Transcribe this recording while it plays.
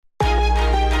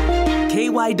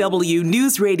KYW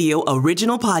News Radio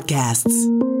original podcasts.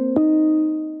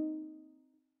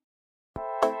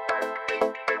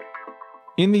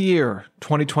 In the year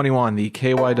 2021, the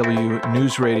KYW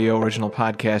News Radio original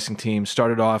podcasting team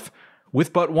started off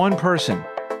with but one person,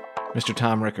 Mr.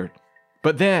 Tom Rickert.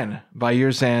 But then, by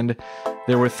year's end,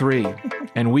 there were three,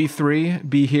 and we three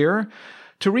be here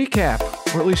to recap,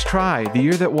 or at least try, the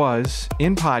year that was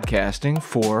in podcasting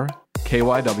for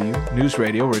KYW News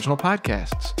Radio original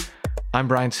podcasts. I'm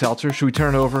Brian Seltzer. Should we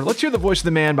turn it over? Let's hear the voice of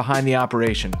the man behind the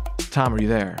operation. Tom, are you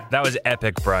there? That was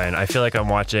epic, Brian. I feel like I'm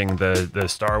watching the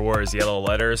Star Wars yellow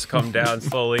letters come down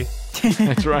slowly.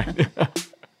 That's right.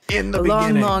 In the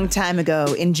beginning. Long time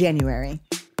ago in January.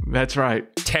 That's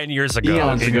right. 10 years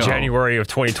ago, January of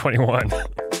 2021.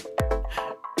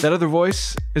 That other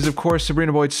voice is, of course,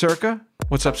 Sabrina Boyd-Circa.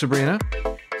 What's up, Sabrina?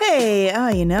 Hey,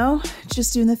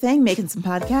 just doing the thing, making some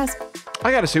podcasts.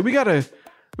 I gotta say, we gotta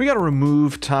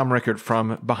remove Tom Rickert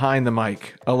from behind the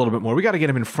mic a little bit more. We gotta get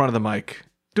him in front of the mic,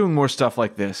 doing more stuff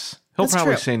like this. He'll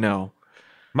probably say no.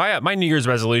 My New Year's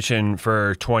resolution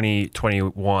for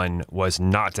 2021 was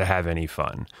not to have any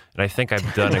fun, and I think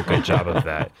I've done a good job of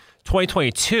that.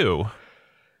 2022,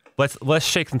 let's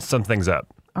shake some things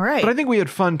up. All right. But I think we had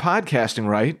fun podcasting,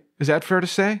 right? Is that fair to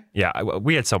say? Yeah,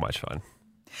 we had so much fun.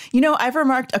 I've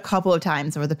remarked a couple of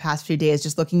times over the past few days,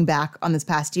 just looking back on this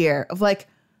past year, of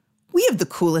we have the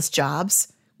coolest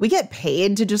jobs. We get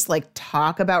paid to just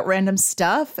talk about random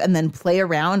stuff and then play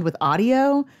around with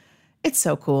audio. It's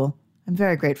so cool. I'm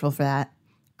very grateful for that.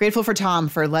 Grateful for Tom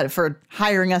for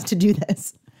hiring us to do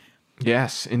this.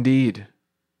 Yes, indeed.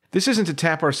 This isn't to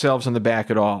tap ourselves on the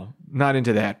back at all. Not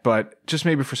into that, but just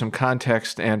maybe for some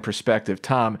context and perspective.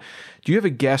 Tom, do you have a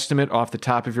guesstimate off the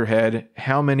top of your head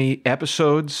how many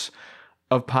episodes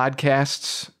of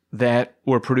podcasts that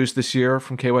were produced this year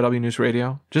from KYW News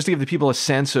Radio? Just to give the people a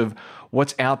sense of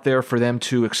what's out there for them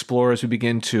to explore as we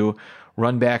begin to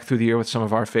run back through the year with some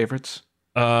of our favorites.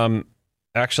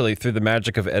 Actually, through the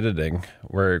magic of editing,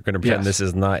 we're going to pretend this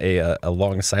is not a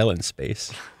long silent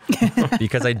space.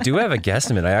 Because I do have a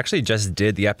guesstimate. I actually just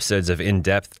did the episodes of In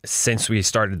Depth since we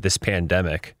started this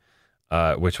pandemic,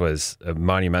 which was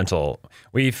monumental.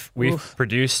 We've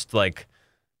produced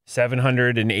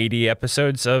 780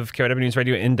 episodes of KYW News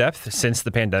Radio In Depth since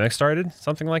the pandemic started,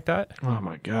 something like that. Oh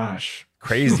my gosh.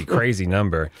 Crazy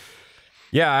number.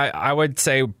 Yeah, I would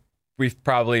say we've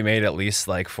probably made at least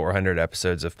 400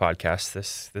 episodes of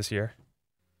podcasts this year.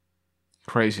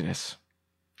 Craziness.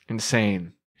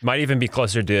 Insane. Might even be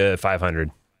closer to 500.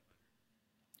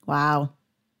 Wow.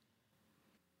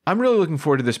 I'm really looking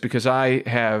forward to this because I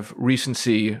have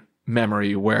recency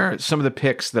memory where some of the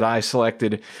picks that I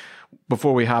selected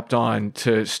before we hopped on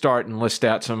to start and list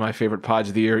out some of my favorite pods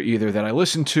of the year, either that I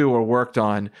listened to or worked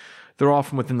on, they're all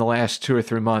from within the last 2 or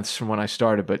 3 months from when I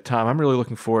started. But Tom, I'm really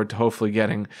looking forward to hopefully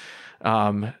getting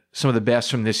some of the best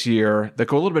from this year that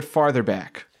go a little bit farther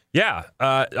back. Yeah,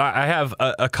 I have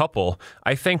a couple.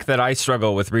 I think that I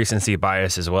struggle with recency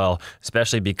bias as well,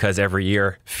 especially because every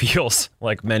year feels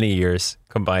like many years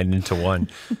combined into one.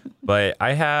 But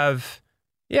I've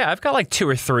got 2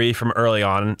 or 3 from early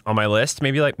on my list,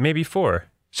 maybe 4.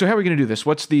 So how are we going to do this?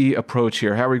 What's the approach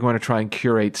here? How are we going to try and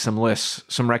curate some lists,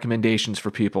 some recommendations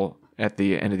for people at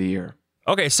the end of the year?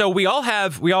 Okay, so we all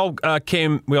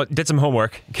did some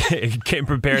homework, came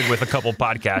prepared with a couple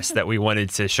podcasts that we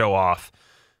wanted to show off.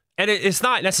 And it's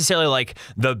not necessarily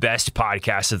the best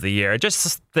podcast of the year,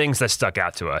 just things that stuck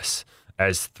out to us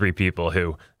as 3 people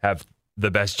who have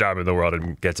the best job in the world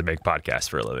and get to make podcasts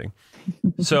for a living.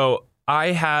 So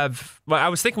I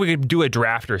was thinking we could do a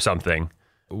draft or something.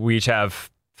 We each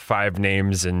have 5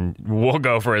 names and we'll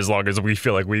go for as long as we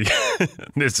feel like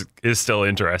this is still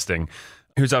interesting.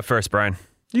 Who's up first, Brian?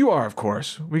 You are, of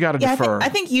course. We got to defer. I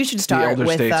think you should start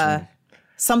with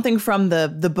something from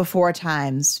the before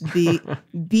times,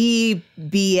 BBS,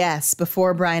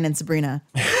 before Brian and Sabrina.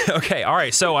 Okay, all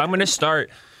right. So I'm going to start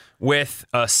with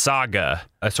a saga,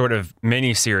 a sort of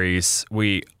mini-series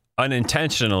we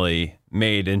unintentionally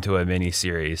made into a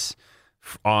mini-series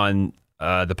on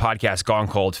the podcast Gone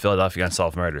Cold, Philadelphia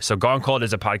Unsolved Murders. So Gone Cold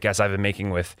is a podcast I've been making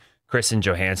with Kristen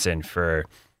Johansson for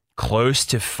close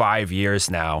to 5 years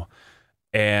now.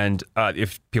 And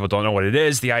if people don't know what it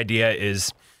is, the idea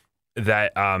is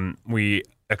that we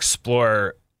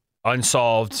explore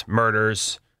unsolved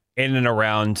murders in and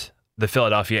around the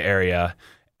Philadelphia area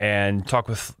and talk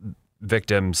with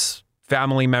victims,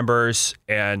 family members,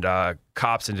 and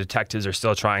cops and detectives are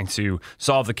still trying to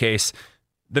solve the case.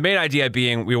 The main idea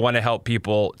being we want to help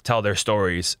people tell their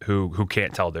stories who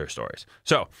can't tell their stories.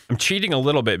 So I'm cheating a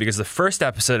little bit because the first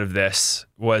episode of this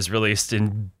was released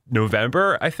in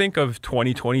November, I think, of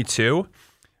 2022.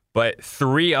 But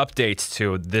 3 updates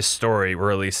to this story were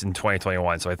released in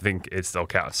 2021, so I think it still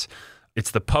counts.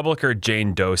 It's the Publicker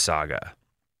Jane Doe saga.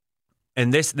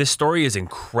 And this story is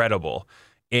incredible.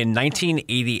 In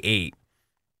 1988,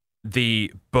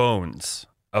 the bones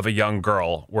of a young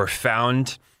girl were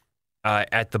found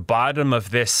at the bottom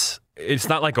of this. It's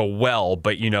not like a well,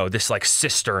 but this like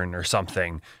cistern or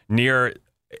something near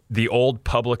the old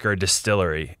Publicker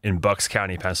distillery in Bucks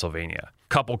County, Pennsylvania.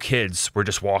 A couple kids were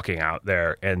just walking out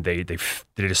there, and they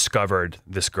discovered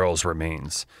this girl's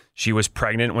remains. She was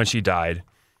pregnant when she died,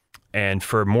 and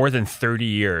for more than 30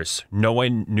 years, no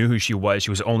one knew who she was. She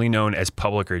was only known as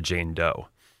Publicker Jane Doe.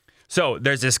 So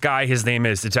there's this guy, his name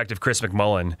is Detective Chris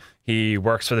McMullen. He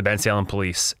works for the Bensalem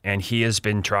Police, and he has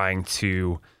been trying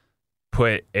to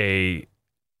put a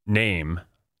name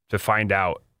to find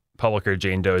out Publicker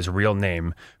Jane Doe's real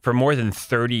name for more than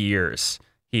 30 years.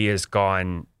 He has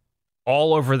gone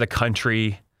all over the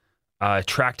country,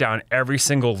 tracked down every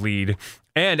single lead,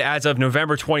 and as of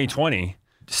November 2020,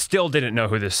 still didn't know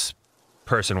who this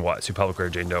person was, who Publicker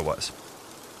Jane Doe was.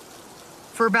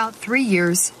 For about 3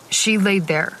 years, she laid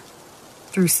there,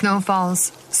 through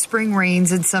snowfalls, spring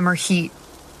rains, and summer heat.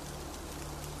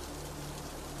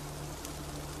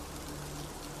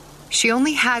 She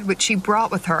only had what she brought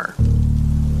with her: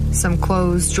 some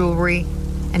clothes, jewelry,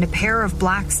 and a pair of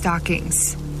black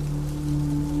stockings.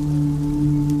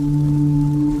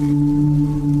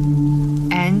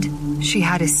 And she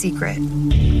had a secret.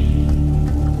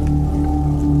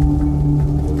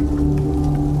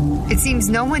 It seems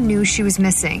no one knew she was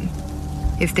missing.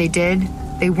 If they did,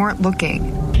 they weren't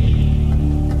looking.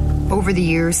 Over the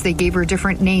years, they gave her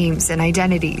different names and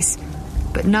identities,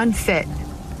 but none fit.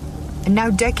 And now,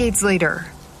 decades later,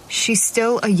 she's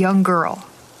still a young girl,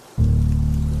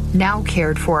 now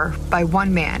cared for by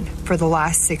one man for the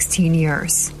last 16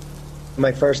 years.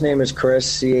 My first name is Chris,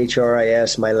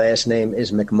 C-H-R-I-S. My last name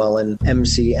is McMullen,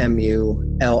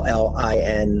 M-C-M-U-L-L-I-N,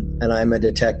 and I'm a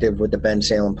detective with the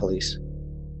Bensalem Police.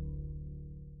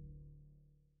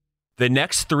 The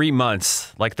next 3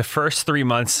 months, like the first 3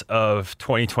 months of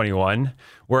 2021,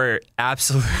 were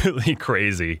absolutely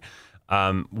crazy.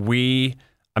 I'm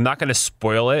not going to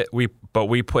spoil it, but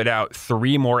we put out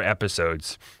 3 more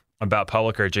episodes about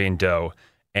Publicker Jane Doe.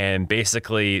 And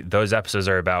basically, those episodes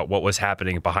are about what was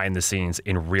happening behind the scenes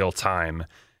in real time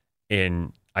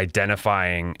in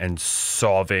identifying and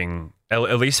solving,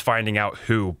 at least finding out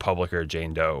who Publicker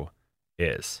Jane Doe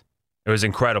is. It was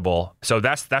incredible. So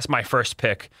that's my first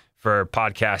pick for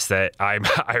podcasts that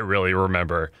I really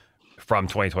remember from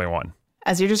 2021.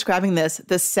 As you're describing this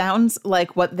sounds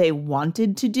like what they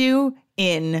wanted to do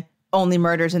in Only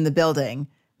Murders in the Building,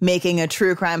 making a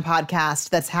true crime podcast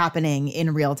that's happening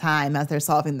in real time as they're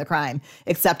solving the crime.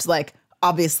 Except, like,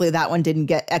 obviously that one didn't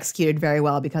get executed very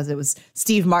well because it was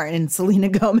Steve Martin and Selena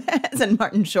Gomez and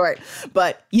Martin Short.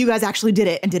 But you guys actually did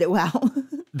it and did it well.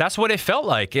 That's what it felt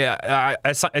like. Yeah,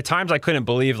 at times I couldn't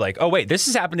believe, like, oh wait, this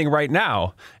is happening right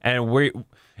now, and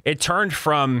it turned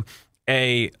from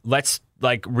a let's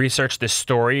like research this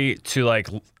story to like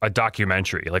a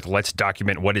documentary. Like, let's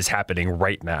document what is happening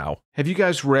right now. Have you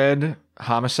guys read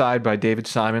Homicide by David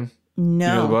Simon? No.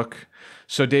 You know the book?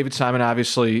 So David Simon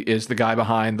obviously is the guy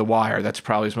behind The Wire. That's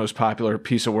probably his most popular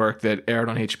piece of work that aired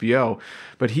on HBO.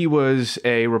 But he was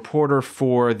a reporter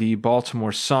for the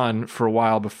Baltimore Sun for a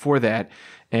while before that.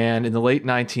 And in the late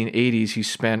 1980s, he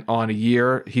spent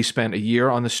a year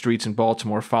on the streets in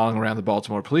Baltimore, following around the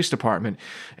Baltimore Police Department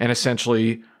and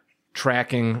essentially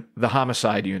tracking the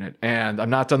homicide unit. And I'm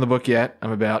not done the book yet.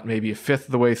 I'm about maybe a fifth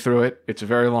of the way through it. It's a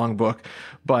very long book,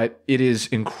 but it is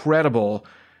incredible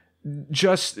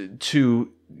just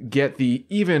to get the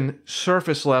even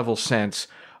surface level sense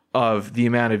of the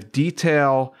amount of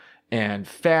detail and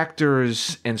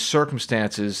factors and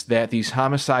circumstances that these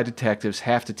homicide detectives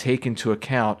have to take into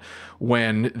account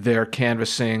when they're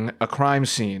canvassing a crime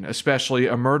scene, especially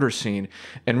a murder scene.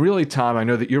 And really, Tom, I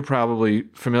know that you're probably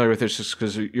familiar with this just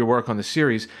because of your work on the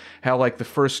series, how like the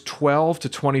first 12 to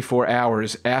 24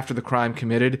 hours after the crime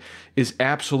committed is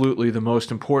absolutely the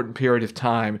most important period of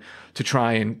time to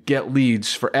try and get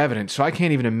leads for evidence. So I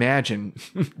can't even imagine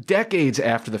decades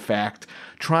after the fact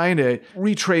trying to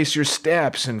retrace your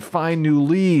steps and find new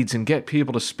leads and get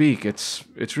people to speak. It's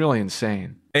really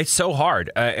insane. It's so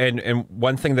hard. And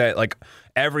one thing that like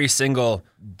every single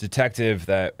detective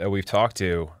that we've talked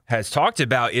to has talked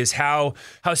about is how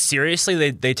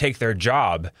seriously they take their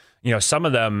job. You know, some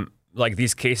of them, like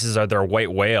these cases are their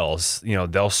white whales. You know,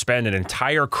 they'll spend an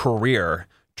entire career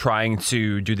trying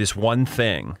to do this one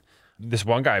thing. This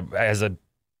one guy has a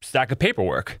stack of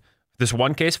paperwork, this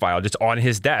one case file just on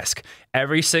his desk.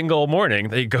 Every single morning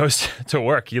that he goes to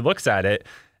work, he looks at it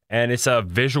And it's a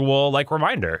visual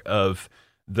reminder of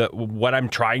what I'm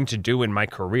trying to do in my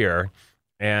career.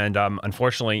 And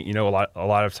unfortunately, a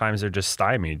lot of times they're just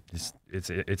stymied.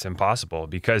 It's impossible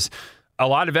because a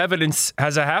lot of evidence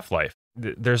has a half-life.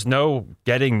 There's no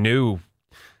getting new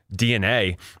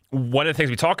DNA. One of the things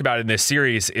we talk about in this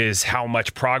series is how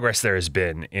much progress there has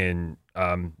been in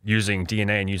using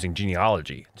DNA and using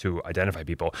genealogy to identify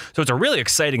people. So it's a really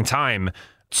exciting time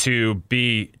to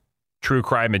be true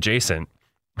crime adjacent.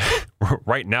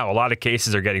 Right now, a lot of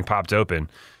cases are getting popped open.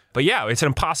 But yeah, it's an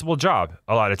impossible job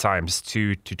a lot of times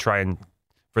to try and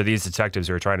for these detectives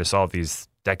who are trying to solve these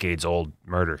decades-old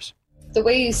murders. The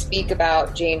way you speak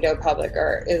about Jane Doe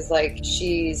Publicker is like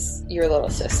she's your little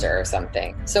sister or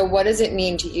something. So what does it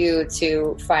mean to you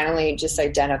to finally just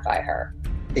identify her?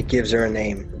 It gives her a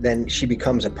name. Then she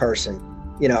becomes a person.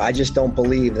 I just don't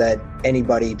believe that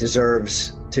anybody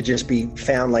deserves to just be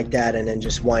found like that and then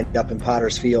just wind up in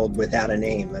Potter's Field without a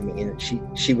name. I mean,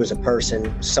 she was a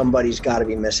person. Somebody's got to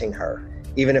be missing her.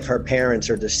 Even if her parents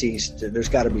are deceased, there's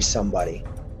got to be somebody.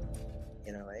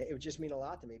 It would just mean a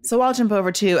lot to me. So I'll jump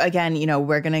over to, again,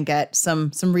 we're going to get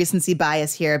some recency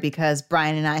bias here because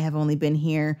Brian and I have only been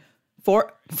here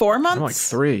for 4 months. Like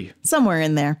 3. Somewhere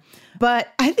in there.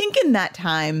 But I think in that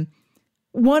time,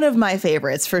 one of my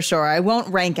favorites for sure, I won't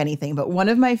rank anything, but one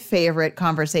of my favorite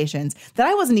conversations that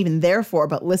I wasn't even there for,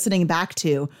 but listening back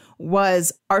to,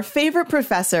 was our favorite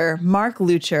professor, Mark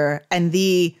Lucher, and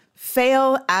the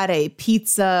fail at a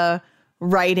pizza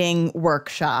writing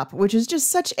workshop, which is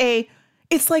just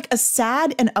it's like a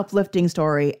sad and uplifting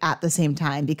story at the same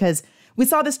time, because we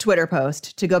saw this Twitter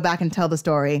post, to go back and tell the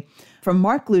story, from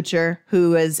Mark Lucher,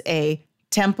 who is a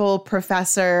Temple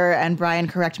professor, and Brian,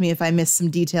 correct me if I missed some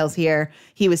details here.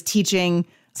 He was teaching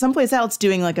someplace else,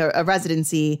 doing like a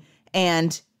residency,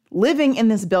 and living in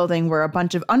this building where a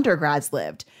bunch of undergrads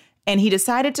lived. And he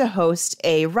decided to host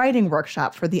a writing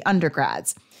workshop for the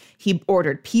undergrads. He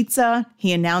ordered pizza.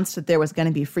 He announced that there was going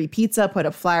to be free pizza, put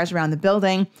up flyers around the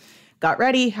building, got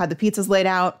ready, had the pizzas laid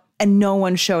out, and no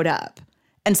one showed up.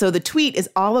 And so the tweet is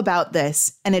all about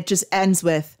this, and it just ends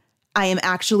with, "I am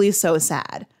actually so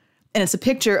sad." And it's a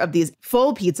picture of these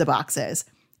full pizza boxes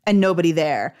and nobody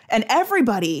there. And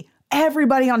everybody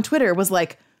on Twitter was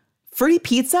like, free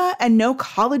pizza and no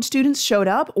college students showed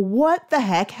up? What the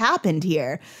heck happened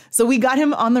here? So we got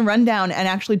him on the rundown and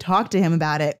actually talked to him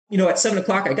about it. At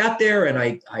 7:00 I got there and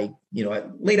I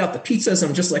laid out the pizzas. And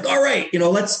I'm just like, all right,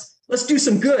 let's do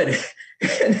some good.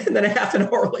 And then a half an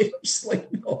hour later, I'm just like,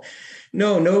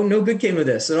 no good came of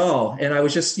this at all. And I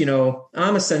was just,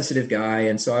 I'm a sensitive guy.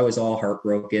 And so I was all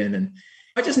heartbroken. And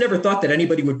I just never thought that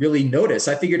anybody would really notice.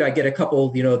 I figured I'd get a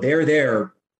couple, they're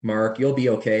there, Mark, you'll be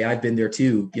okay. I've been there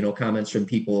too, comments from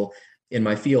people in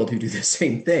my field who do the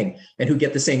same thing and who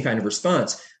get the same kind of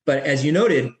response. But as you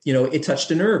noted, it touched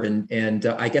a nerve. And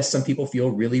I guess some people feel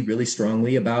really, really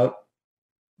strongly about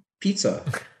pizza.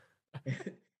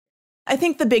 I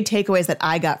think the big takeaways that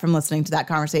I got from listening to that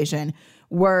conversation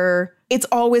were it's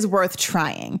always worth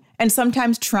trying. And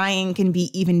sometimes trying can be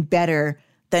even better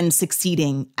than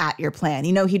succeeding at your plan.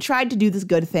 He tried to do this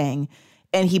good thing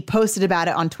and he posted about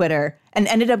it on Twitter and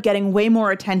ended up getting way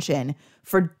more attention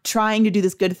for trying to do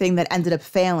this good thing that ended up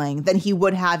failing than he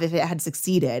would have if it had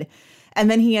succeeded.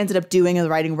 And then he ended up doing a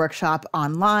writing workshop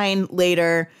online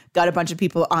later, got a bunch of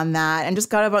people on that, and just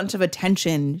got a bunch of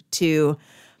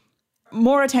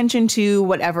more attention to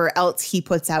whatever else he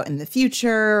puts out in the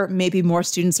future. Maybe more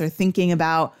students are thinking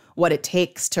about what it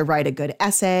takes to write a good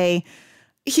essay.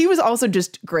 He was also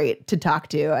just great to talk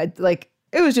to.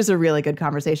 It was just a really good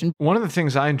conversation. One of the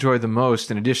things I enjoyed the most,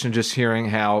 in addition to just hearing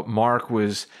how Mark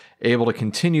was able to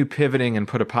continue pivoting and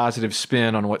put a positive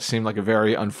spin on what seemed like a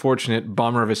very unfortunate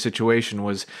bummer of a situation,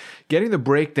 was getting the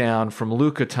breakdown from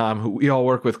Luca, Tom, who we all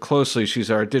work with closely. She's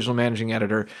our digital managing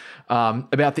editor,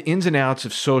 about the ins and outs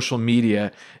of social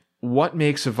media, what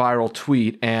makes a viral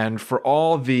tweet. And for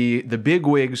all the big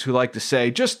wigs who like to say,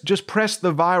 just press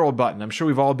the viral button. I'm sure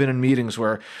we've all been in meetings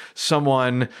where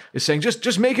someone is saying,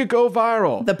 just make it go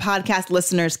viral. The podcast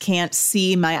listeners can't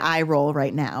see my eye roll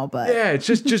right now, but yeah, it's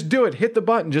just do it. Hit the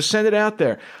button. Just send it out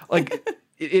there.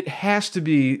 It has to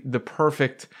be the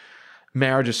perfect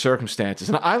marriage of circumstances.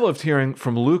 And I loved hearing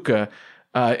from Luca,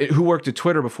 who worked at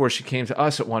Twitter before she came to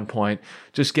us at one point,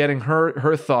 just getting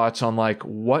her thoughts on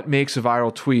what makes a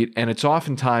viral tweet. And it's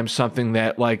oftentimes something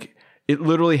that it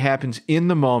literally happens in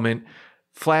the moment,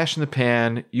 flash in the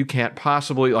pan. You can't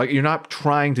possibly, you're not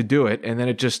trying to do it. And then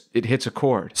it hits a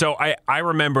chord. So I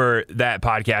remember that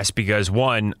podcast because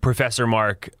one, Professor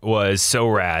Mark was so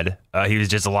rad. He was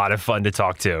just a lot of fun to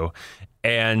talk to.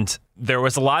 And there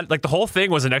was a lot, like the whole thing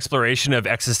was an exploration of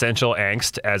existential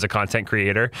angst as a content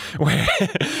creator,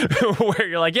 where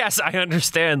you're like, yes, I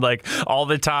understand. Like all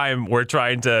the time we're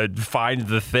trying to find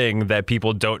the thing that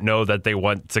people don't know that they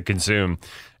want to consume.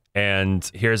 And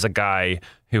here's a guy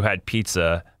who had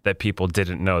pizza that people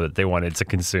didn't know that they wanted to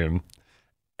consume.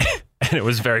 And it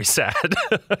was very sad.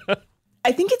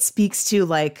 I think it speaks to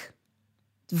like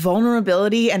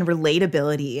vulnerability and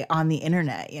relatability on the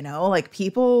internet, you know, like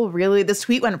people really, this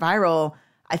tweet went viral,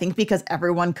 I think because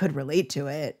everyone could relate to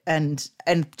it and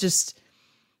just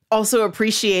also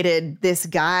appreciated this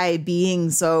guy being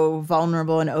so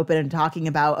vulnerable and open and talking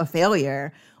about a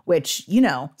failure, which, you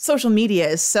know, social media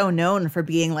is so known for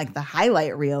being like the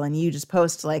highlight reel, and you just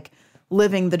post like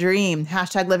living the dream,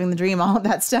 hashtag living the dream, all of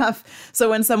that stuff. So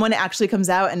when someone actually comes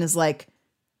out and is like,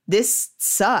 this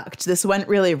sucked, this went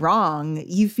really wrong,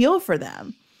 you feel for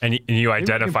them. And you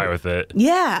identify with it.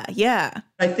 Yeah, yeah.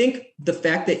 I think the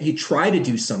fact that you try to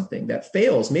do something that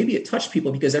fails, maybe it touched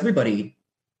people because everybody,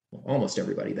 well, almost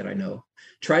everybody that I know,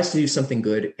 tries to do something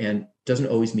good and doesn't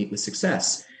always meet with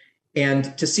success.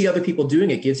 And to see other people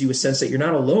doing it gives you a sense that you're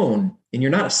not alone and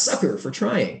you're not a sucker for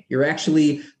trying. You're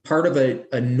actually part of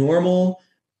a normal,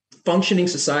 functioning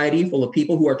society full of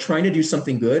people who are trying to do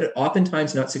something good,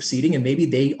 oftentimes not succeeding, and maybe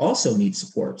they also need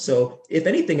support. So if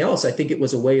anything else, I think it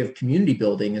was a way of community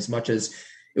building as much as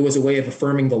it was a way of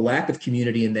affirming the lack of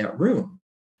community in that room.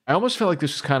 I almost felt like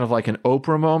this was kind of like an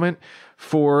Oprah moment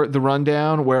for the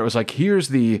Rundown, where it was like, here's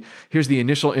the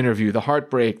initial interview, the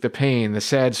heartbreak, the pain, the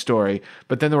sad story.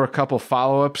 But then there were a couple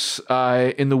follow-ups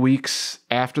in the weeks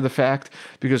after the fact,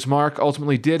 because Mark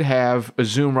ultimately did have a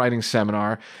Zoom writing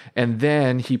seminar, and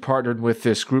then he partnered with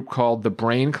this group called the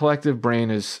Brain Collective.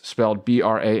 Brain is spelled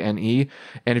B-R-A-N-E.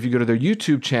 And if you go to their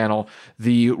YouTube channel,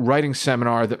 the writing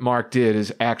seminar that Mark did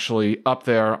is actually up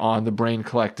there on the Brain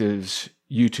Collective's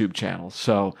YouTube channel.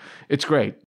 So it's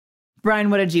great.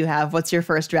 Brian, what did you have? What's your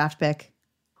first draft pick?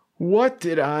 What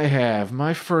did I have?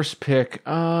 My first pick,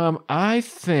 I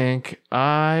think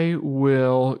I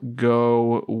will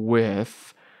go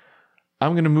with,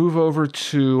 I'm going to move over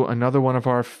to another one of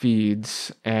our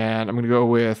feeds, and I'm going to go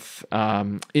with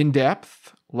In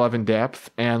Depth, Love in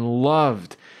Depth, and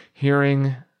loved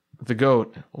hearing the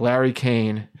GOAT, Larry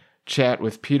Kane, chat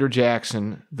with Peter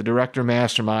Jackson, the director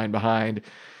mastermind behind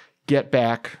Get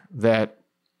Back, that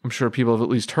I'm sure people have at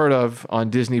least heard of on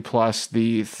Disney Plus,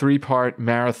 the 3-part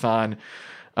marathon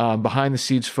behind the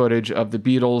scenes footage of the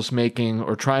Beatles making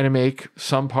or trying to make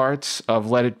some parts of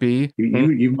Let It Be.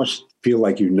 You must feel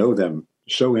like you know them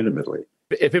so intimately.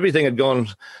 If everything had gone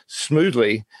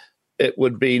smoothly, it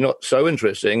would be not so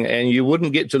interesting, and you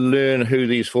wouldn't get to learn who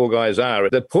these 4 guys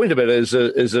are. The point of it is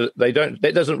that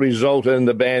that doesn't result in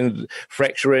the band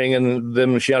fracturing and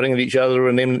them shouting at each other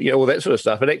and then, you know, all that sort of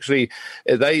stuff. It actually,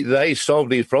 they solve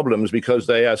these problems because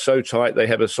they are so tight. They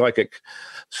have a psychic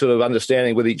sort of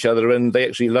understanding with each other, and they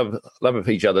actually love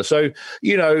each other. So,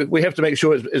 you know, we have to make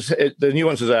sure the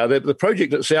nuances are the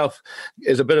project itself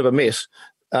is a bit of a mess.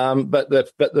 But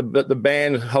the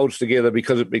band holds together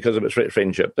because of its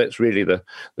friendship. That's really the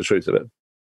truth of it.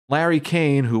 Larry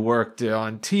Kane, who worked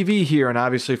on TV here and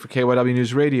obviously for KYW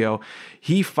News Radio,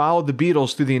 he followed the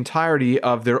Beatles through the entirety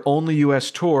of their only U.S.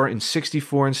 tour in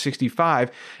 64 and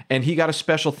 65, and he got a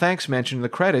special thanks mention in the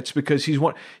credits because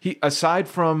he aside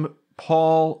from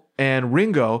Paul and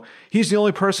Ringo, he's the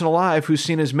only person alive who's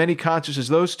seen as many concerts as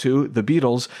those two, the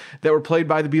Beatles, that were played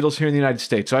by the Beatles here in the United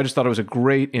States. So I just thought it was a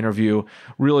great interview.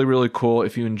 Really, really cool.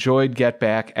 If you enjoyed Get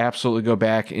Back, absolutely go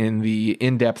back in the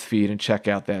in-depth feed and check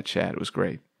out that chat. It was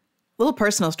great. Little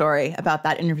personal story about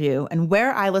that interview and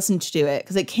where I listened to it,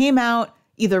 because it came out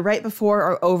either right before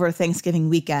or over Thanksgiving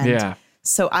weekend. Yeah.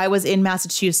 So I was in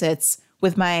Massachusetts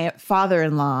with my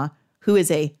father-in-law, who is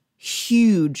a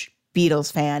huge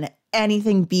Beatles fan.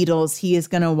 Anything Beatles, he is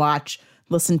going to watch,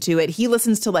 listen to it. He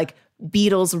listens to like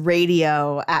Beatles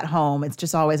radio at home. It's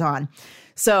just always on.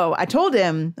 So I told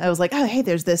him, I was like, oh, hey,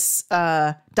 there's this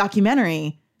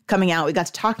documentary coming out. We got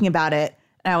to talking about it.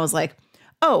 And I was like,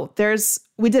 oh,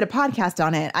 we did a podcast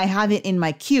on it. I have it in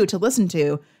my queue to listen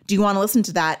to. Do you want to listen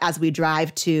to that as we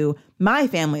drive to my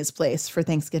family's place for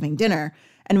Thanksgiving dinner?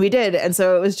 And we did. And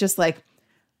so it was just like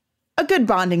a good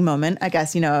bonding moment, I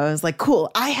guess. You know, I was like,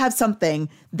 cool, I have something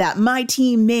that my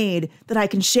team made that I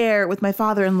can share with my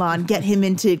father-in-law and get him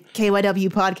into KYW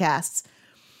podcasts.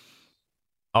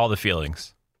 All the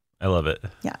feelings. I love it.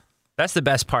 Yeah. That's the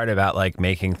best part about like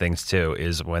making things too,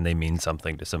 is when they mean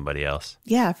something to somebody else.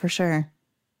 Yeah, for sure.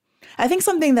 I think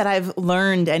something that I've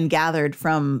learned and gathered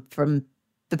from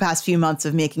the past few months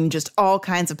of making just all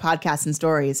kinds of podcasts and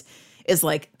stories is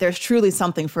like, there's truly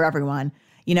something for everyone.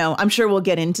 You know, I'm sure we'll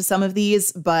get into some of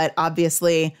these, but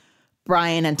obviously,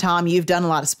 Brian and Tom, you've done a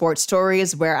lot of sports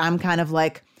stories where I'm kind of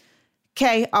like,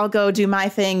 okay, I'll go do my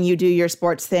thing. You do your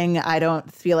sports thing. I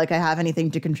don't feel like I have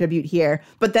anything to contribute here.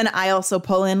 But then I also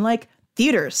pull in like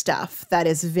theater stuff that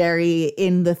is very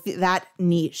in that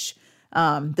niche.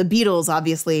 The Beatles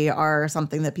obviously are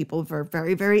something that people are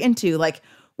very, very into. Like,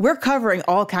 we're covering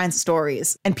all kinds of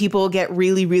stories and people get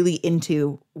really, really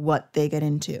into what they get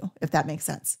into, if that makes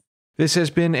sense. This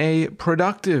has been a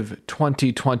productive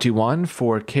 2021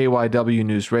 for KYW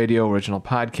News Radio Original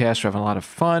Podcast. We're having a lot of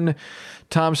fun.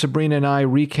 Tom, Sabrina, and I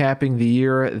recapping the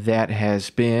year that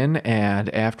has been. And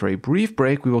after a brief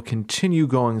break, we will continue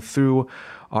going through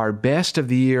our best of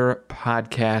the year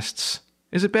podcasts.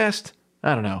 Is it best?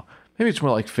 I don't know. Maybe it's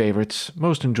more like favorites,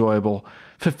 most enjoyable,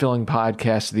 fulfilling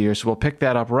podcasts of the year. So we'll pick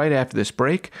that up right after this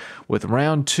break with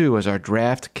round 2 as our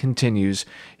draft continues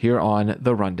here on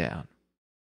The Rundown.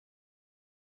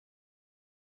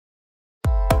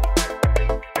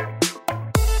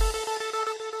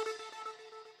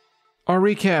 Our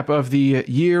recap of the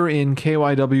year in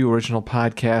KYW Original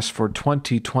Podcast for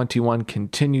 2021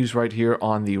 continues right here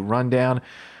on The Rundown.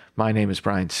 My name is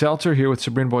Brian Seltzer, here with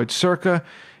Sabrina Boyd-Circa,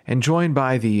 and joined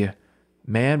by the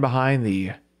man behind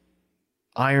the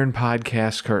Iron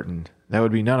Podcast curtain. That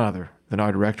would be none other than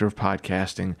our director of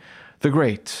podcasting, the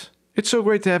great. It's so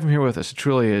great to have him here with us. It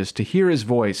truly is. To hear his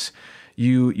voice,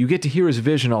 you get to hear his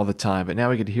vision all the time, but now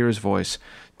we get to hear his voice.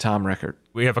 Tom Rickert.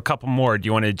 We have a couple more. Do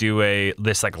you want to do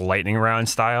this like lightning round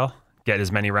style? Get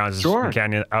as many rounds as we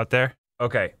can out there?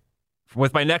 Okay.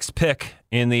 With my next pick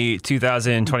in the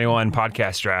 2021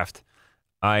 podcast draft,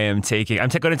 I'm going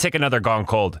to take another Gone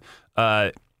Cold.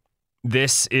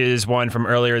 This is one from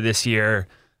earlier this year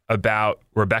about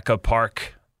Rebecca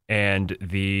Park and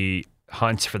the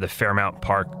hunt for the Fairmount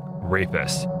Park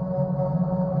rapist.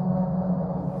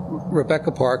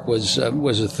 Rebecca Park was a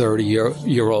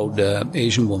 30-year-old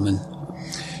Asian woman.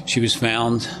 She was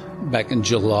found back in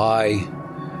July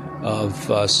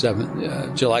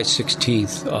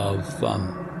 16th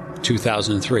of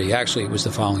 2003. Actually, it was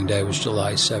the following day. It was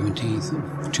July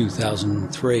 17th of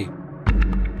 2003.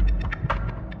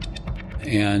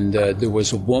 And there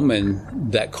was a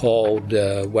woman that called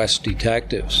West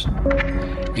Detectives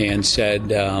and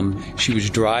said she was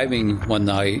driving one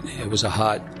night. It was a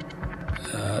hot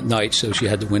night, so she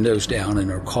had the windows down in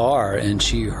her car, and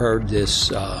she heard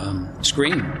this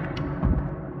scream.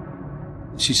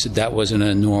 She said that wasn't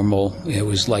a normal, it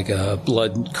was like a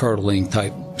blood-curdling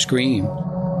type scream.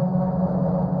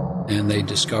 And they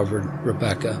discovered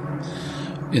Rebecca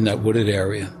in that wooded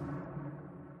area.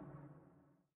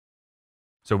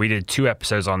 So we did 2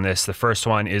 episodes on this. The first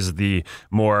one is the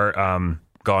more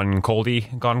Gone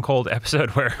Cold episode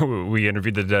where we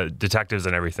interviewed the detectives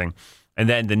and everything. And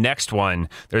then the next one,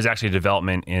 there's actually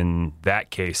development in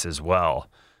that case as well.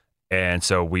 And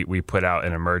so we put out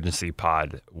an emergency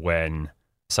pod when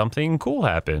something cool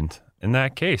happened in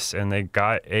that case. And they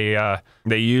got they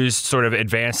used sort of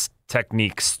advanced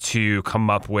techniques to come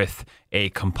up with a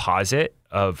composite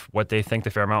of what they think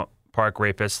the Fairmount Park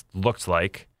rapist looked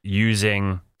like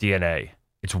using DNA.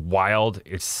 It's wild.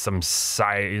 It's some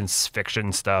science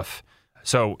fiction stuff.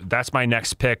 So that's my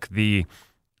next pick. The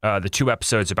 2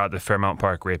 episodes about the Fairmount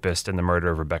Park rapist and the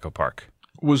murder of Rebecca Park.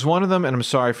 Was one of them, and I'm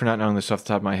sorry for not knowing this off the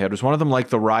top of my head, was one of them like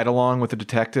the ride along with the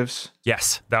detectives?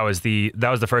 Yes, that was the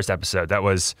first episode. That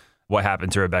was what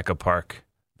happened to Rebecca Park,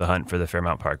 the hunt for the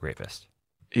Fairmount Park rapist.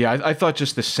 Yeah, I thought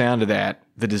just the sound of that,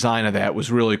 the design of that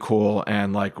was really cool.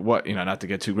 And like what, not to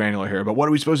get too granular here, but what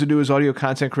are we supposed to do as audio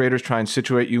content creators? Try and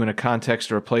situate you in a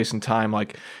context or a place and time.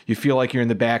 Like you feel like you're in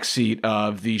the back seat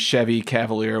of the Chevy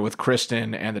Cavalier with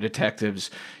Kristen and the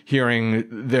detectives, hearing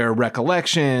their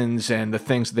recollections and the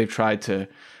things that they've tried to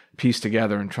piece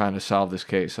together and trying to solve this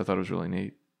case. I thought it was really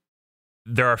neat.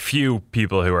 There are few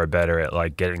people who are better at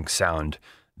like getting sound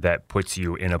that puts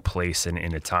you in a place and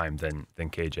in a time than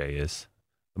KJ is.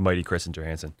 The mighty Kristen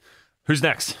Johansson. Who's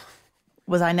next?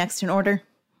 Was I next in order?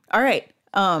 All right.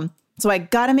 So I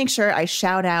got to make sure I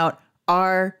shout out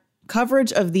our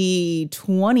coverage of the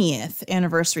 20th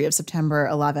anniversary of September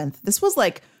 11th. This was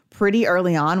like pretty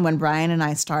early on when Brian and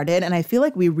I started, and I feel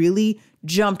like we really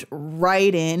jumped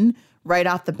right in, right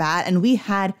off the bat, and we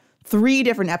had 3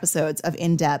 different episodes of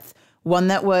In-Depth. One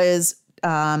that was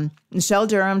Michelle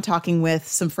Durham talking with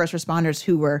some first responders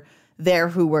who were there,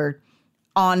 who were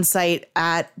on site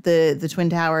at the Twin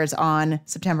Towers on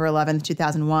September 11th,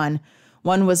 2001.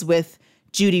 One was with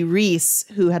Judy Reese,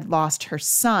 who had lost her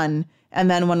son, and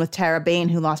then one with Tara Bain,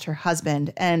 who lost her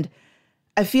husband. And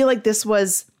I feel like this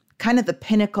was kind of the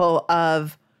pinnacle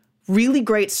of really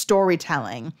great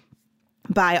storytelling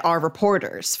by our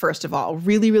reporters, first of all.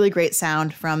 Really, really great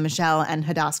sound from Michelle and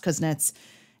Hadass Kuznets.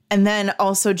 And then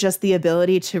also just the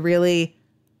ability to really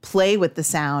play with the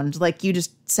sound. Like you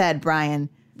just said, Brian,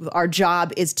 our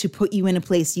job is to put you in a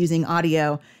place using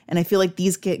audio. And I feel like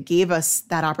these gave us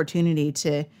that opportunity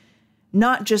to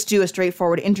not just do a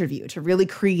straightforward interview, to really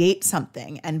create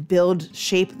something and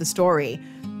shape the story.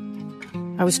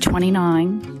 I was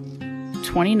 29,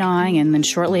 and then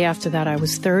shortly after that, I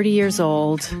was 30 years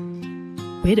old,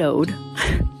 widowed,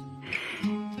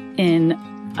 in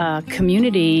a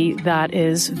community that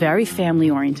is very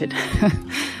family-oriented.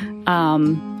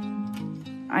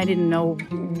 I didn't know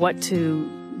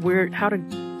how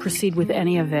to proceed with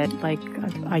any of it. Like,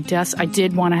 I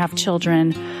did want to have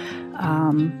children,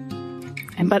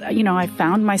 but I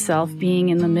found myself being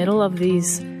in the middle of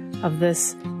this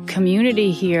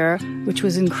community here, which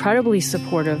was incredibly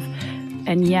supportive,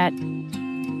 and yet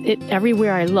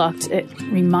everywhere I looked, it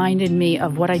reminded me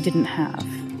of what I didn't have.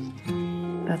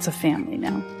 That's a family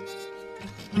now.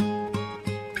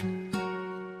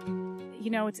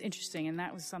 It's interesting, and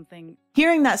that was something.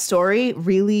 Hearing that story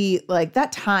really, like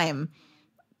that time,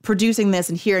 producing this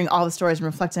and hearing all the stories and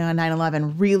reflecting on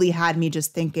 9/11 really had me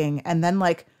just thinking and then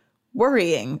like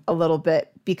worrying a little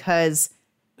bit, because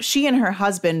she and her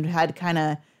husband had kind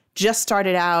of just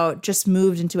started out, just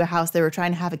moved into a house. They were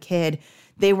trying to have a kid.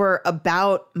 They were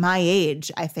about my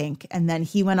age, I think. And then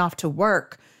he went off to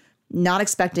work, not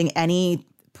expecting any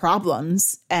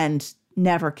problems, and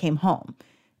never came home.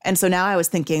 And so now I was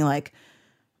thinking like,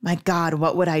 my God,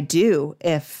 what would I do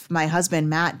if my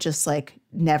husband, Matt, just like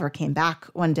never came back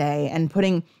one day? And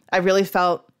I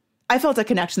felt a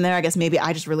connection there. I guess maybe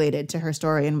I just related to her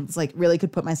story and was like, really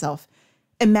could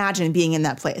imagine being in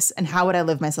that place, and how would I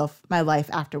live my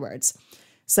life afterwards?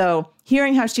 So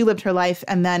hearing how she lived her life,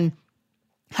 and then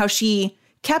how she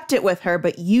kept it with her,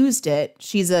 but used it.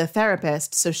 She's a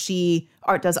therapist, so she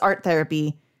does art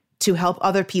therapy to help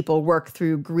other people work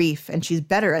through grief. And she's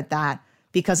better at that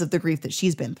because of the grief that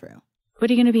she's been through. What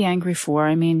are you going to be angry for?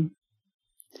 I mean,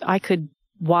 I could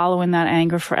wallow in that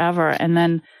anger forever. And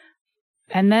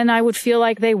then I would feel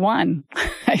like they won.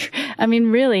 I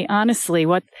mean, really, honestly,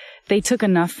 they took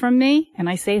enough from me. And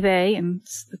I say they, and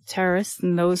the terrorists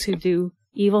and those who do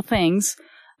evil things.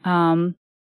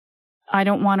 I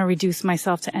don't want to reduce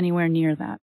myself to anywhere near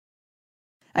that.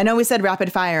 I know we said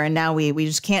rapid fire, and now we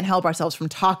just can't help ourselves from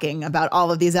talking about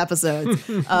all of these episodes.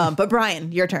 But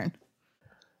Brian, your turn.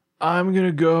 I'm going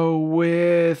to go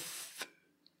with,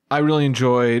 I really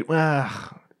enjoyed,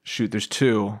 there's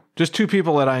just two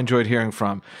people that I enjoyed hearing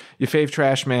from. Your fave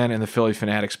trash man and the Philly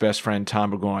Fanatics' best friend, Tom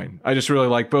Burgoyne. I just really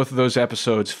like both of those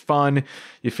episodes. Fun.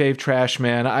 Your fave trash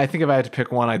man. I think if I had to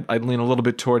pick one, I'd lean a little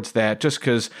bit towards that, just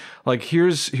because, like,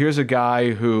 here's a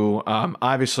guy who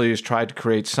obviously has tried to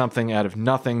create something out of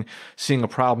nothing, seeing a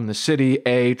problem in the city,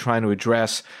 trying to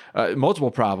address multiple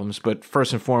problems, but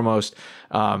first and foremost,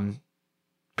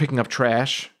 picking up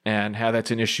trash and how that's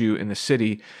an issue in the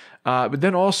city. But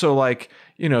then also, like,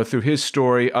 through his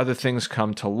story, other things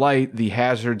come to light, the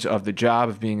hazards of the job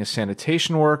of being a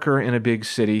sanitation worker in a big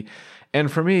city.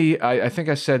 And for me, I think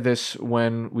I said this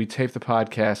when we taped the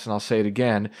podcast, and I'll say it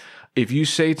again. If you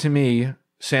say to me,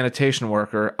 sanitation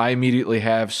worker, I immediately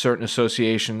have certain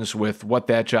associations with what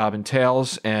that job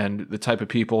entails and the type of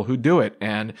people who do it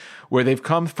and where they've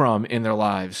come from in their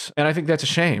lives. And I think that's a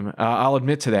shame. I'll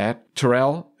admit to that.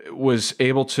 Terrell was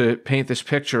able to paint this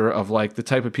picture of like the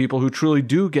type of people who truly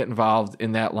do get involved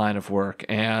in that line of work,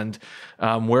 and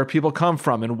where people come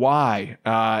from and why,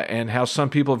 and how some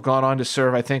people have gone on to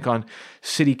serve, I think, on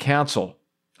city council.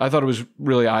 I thought it was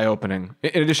really eye-opening.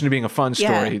 In addition to being a fun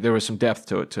story, there was some depth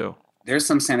to it too. There's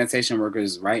some sanitation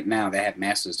workers right now that have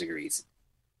master's degrees.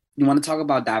 You want to talk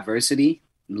about diversity?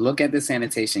 Look at the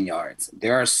sanitation yards.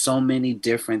 There are so many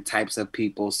different types of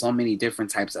people, so many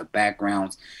different types of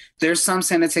backgrounds. There's some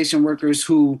sanitation workers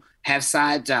who have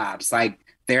side jobs, like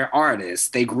they're artists.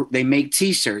 They make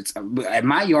T-shirts. At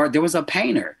my yard, there was a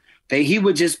painter. He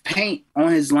would just paint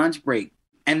on his lunch break.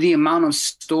 And the amount of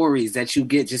stories that you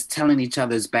get just telling each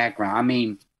other's background. I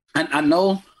mean, I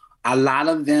know a lot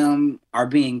of them are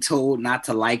being told not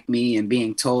to like me, and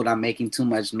being told I'm making too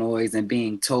much noise, and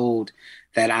being told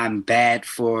that I'm bad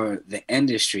for the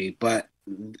industry. But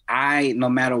I, no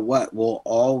matter what, will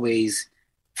always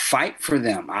fight for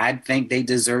them. I think they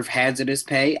deserve hazardous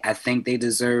pay. I think they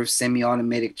deserve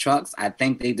semi-automatic trucks. I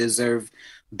think they deserve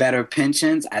better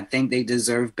pensions. I think they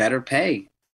deserve better pay.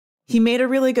 He made a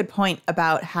really good point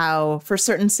about how for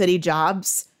certain city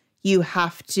jobs, you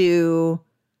have to,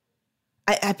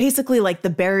 I basically like the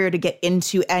barrier to get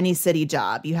into any city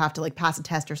job. You have to like pass a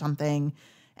test or something.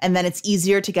 And then it's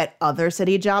easier to get other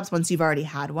city jobs once you've already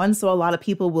had one. So a lot of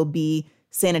people will be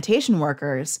sanitation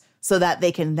workers so that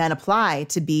they can then apply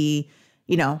to be,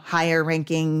 higher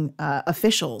ranking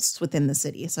officials within the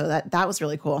city. So that was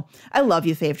really cool. I love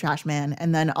you, Fave Trash Man.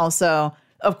 And then also,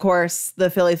 of course, the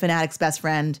Philly Fanatics best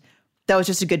friend. That was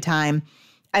just a good time.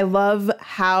 I love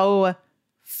how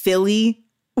Philly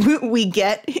we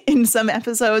get in some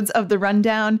episodes of the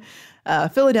Rundown.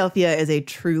 Philadelphia is a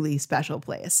truly special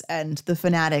place, and the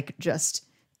Fanatic just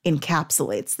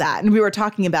encapsulates that. And we were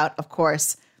talking about, of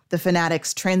course, the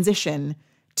Fanatic's transition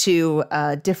to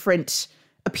a different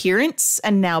appearance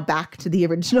and now back to the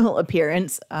original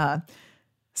appearance.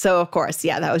 So, of course,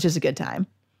 yeah, that was just a good time.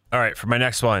 All right, for my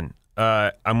next one,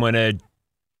 I'm going to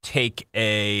take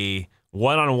a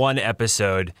one-on-one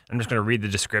episode. I'm just going to read the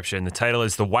description. The title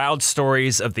is The Wild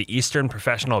Stories of the Eastern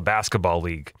Professional Basketball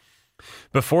League.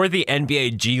 Before the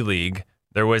NBA G League,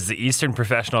 there was the Eastern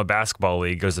Professional Basketball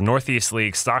League. It was a Northeast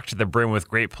league stocked to the brim with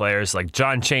great players like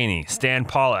John Chaney, Stan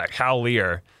Pollack, Hal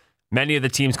Lear, many of the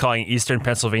teams calling Eastern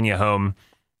Pennsylvania home.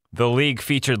 The league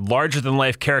featured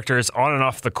larger-than-life characters on and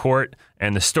off the court,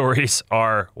 and the stories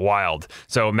are wild.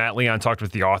 So Matt Leon talked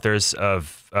with the authors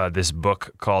of this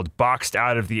book called Boxed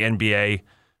Out of the NBA,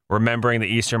 Remembering the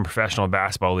Eastern Professional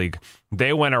Basketball League.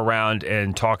 They went around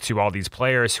and talked to all these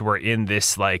players who were in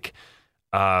this,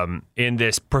 in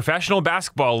this professional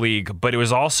basketball league, but it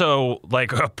was also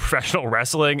like a professional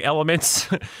wrestling elements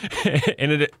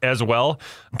in it as well.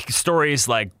 Stories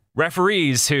like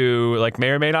referees who may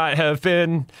or may not have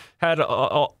had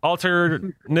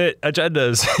alternate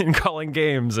agendas in calling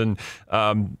games, and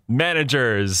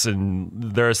managers, and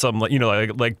there are some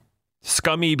like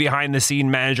scummy behind the scene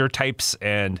manager types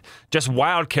and just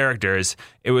wild characters.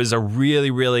 It was a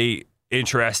really, really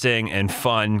interesting and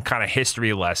fun kind of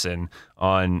history lesson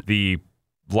on the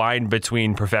line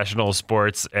between professional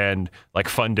sports and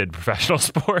funded professional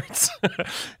sports.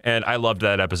 And I loved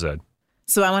that episode.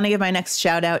 So I want to give my next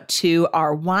shout out to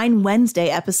our Wine Wednesday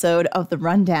episode of The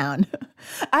Rundown.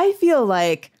 I feel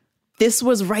like this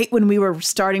was right when we were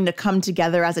starting to come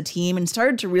together as a team and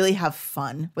started to really have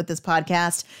fun with this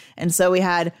podcast. And so we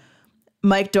had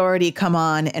Mike Doherty come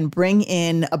on and bring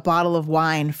in a bottle of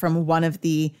wine from one of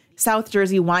the South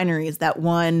Jersey wineries that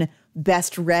won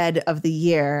Best Red of the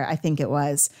Year, I think it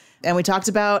was. And we talked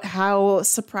about how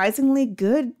surprisingly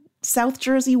good South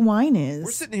Jersey wine is.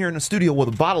 We're sitting here in the studio with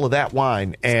a bottle of that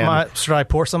wine. And should I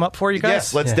pour some up for you guys?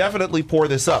 Yes, let's definitely pour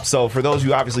this up. So for those of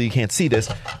you, obviously you can't see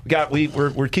this,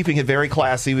 we're keeping it very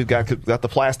classy. We've got the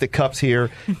plastic cups here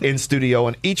in studio,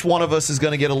 and each one of us is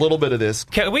going to get a little bit of this.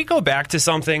 Can we go back to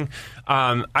something?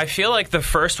 I feel like the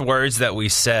first words that we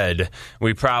said,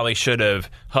 we probably should have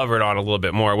hovered on a little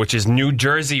bit more, which is New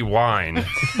Jersey wine.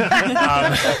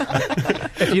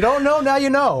 If you don't know, now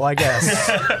you know, I guess.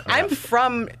 I'm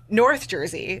from North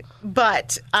Jersey,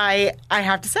 but I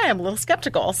have to say I'm a little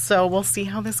skeptical, so we'll see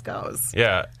how this goes.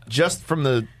 Yeah. Just from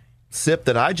the sip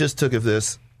that I just took of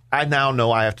this, I now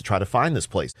know I have to try to find this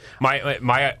place.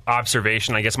 My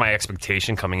observation, I guess my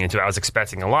expectation coming into it, I was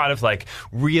expecting a lot of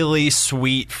really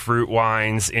sweet fruit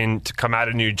wines to come out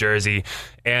of New Jersey,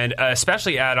 and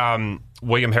especially at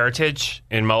William Heritage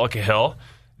in Mullica Hill,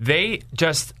 they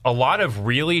just a lot of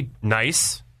really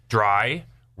nice, dry,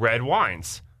 red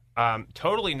wines.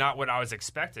 Totally not what I was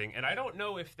expecting, and I don't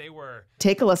know if they were...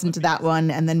 Take a listen to that one,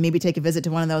 and then maybe take a visit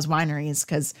to one of those wineries,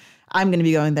 because I'm going to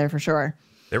be going there for sure.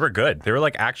 They were good. They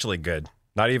were actually good.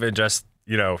 Not even just,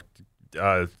 good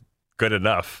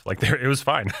enough. It was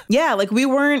fine. Yeah, we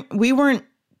weren't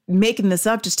making this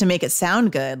up just to make it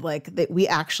sound good. We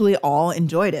actually all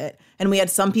enjoyed it. And we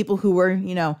had some people who were,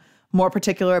 more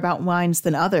particular about wines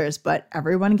than others, but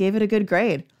everyone gave it a good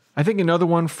grade. I think another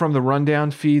one from the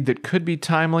Rundown feed that could be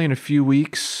timely in a few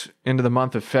weeks into the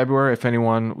month of February, if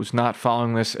anyone was not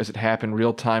following this as it happened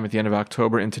real time at the end of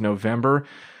October into November,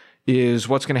 is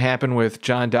what's going to happen with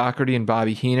John Doherty and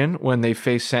Bobby Heenan when they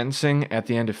face sentencing at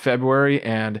the end of February.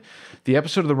 And the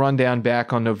episode of the Rundown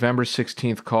back on November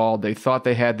 16th called They Thought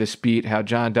They Had This Beat, how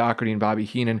John Doherty and Bobby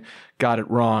Heenan got it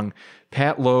wrong.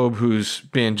 Pat Loeb, who's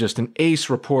been just an ace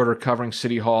reporter covering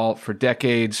City Hall for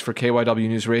decades for KYW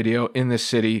News Radio in this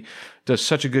city, does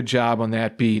such a good job on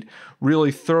that beat,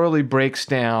 really thoroughly breaks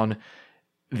down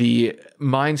the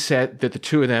mindset that the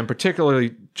two of them,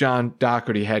 particularly John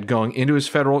Doherty, had going into his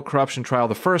federal corruption trial,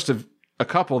 the first of a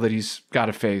couple that he's got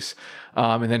to face,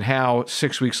 and then how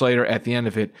 6 weeks later at the end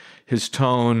of it, his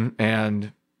tone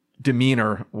and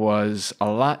demeanor was a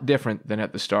lot different than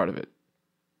at the start of it.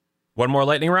 One more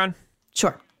lightning round?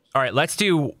 Sure. All right, let's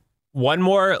do one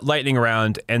more lightning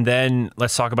round, and then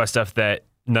let's talk about stuff that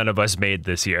none of us made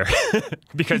this year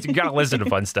because you got to listen to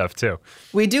fun stuff too.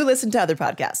 We do listen to other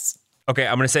podcasts. Okay,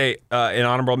 I'm going to say an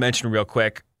honorable mention real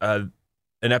quick. An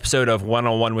episode of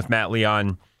One-on-One with Matt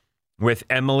Leon with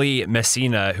Emily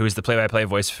Messina, who is the play-by-play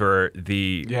voice for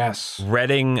the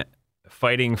Reading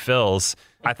Fighting Phils.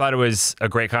 I thought it was a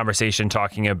great conversation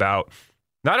talking about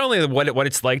not only what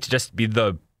it's like to just be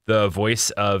the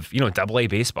voice of, AA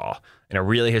baseball in a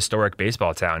really historic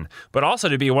baseball town, but also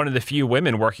to be one of the few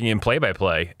women working in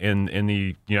play-by-play in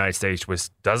the United States, which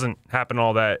doesn't happen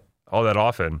all that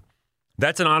often.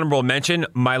 That's an honorable mention.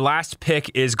 My last pick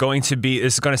is going to be,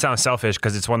 this is going to sound selfish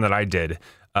because it's one that I did,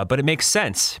 but it makes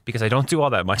sense because I don't do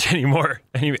all that much anymore,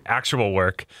 any actual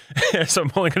work. So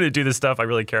I'm only going to do the stuff I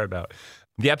really care about.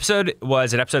 The episode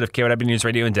was an episode of KYW News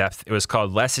Radio In Depth. It was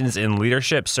called Lessons in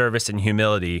Leadership, Service, and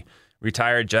Humility.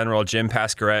 Retired General Jim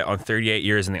Pasquarette on 38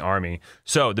 years in the Army.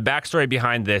 So the backstory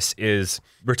behind this is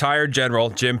retired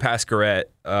General Jim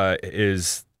Pasquarette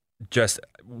is just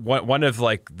one of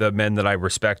like the men that I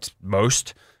respect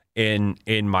most in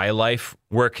my life.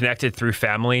 We're connected through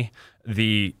family.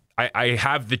 I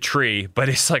have the tree, but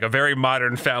it's like a very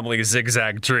modern family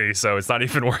zigzag tree, so it's not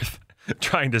even worth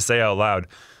trying to say out loud.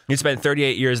 He spent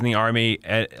 38 years in the Army,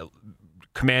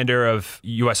 commander of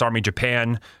U.S. Army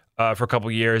Japan for a couple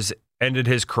of years, ended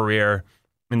his career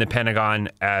in the Pentagon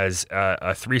as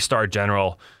a 3-star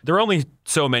general. There are only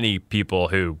so many people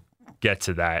who get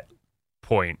to that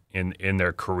point in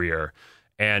their career.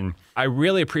 And I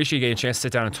really appreciate getting a chance to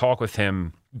sit down and talk with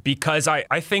him because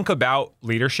I think about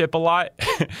leadership a lot,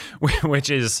 which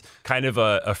is kind of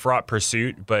a fraught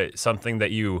pursuit, but something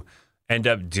that you end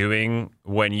up doing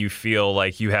when you feel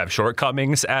like you have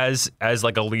shortcomings as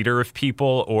like a leader of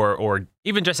people or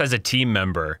even just as a team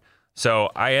member. So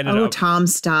I ended up... Tom,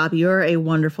 stop. You're a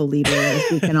wonderful leader, as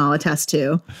we can all attest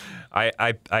to.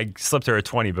 I slipped her a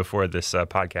 20 before this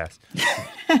podcast.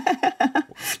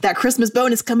 That Christmas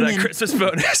bonus coming in. That Christmas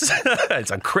bonus.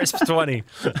 It's a crisp 20.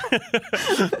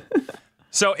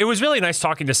 So it was really nice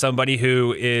talking to somebody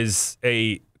who is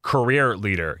a career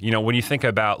leader. When you think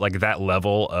about like that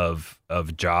level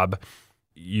of job,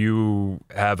 you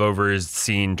have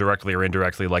overseen directly or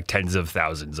indirectly like tens of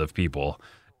thousands of people.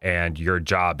 And your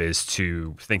job is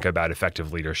to think about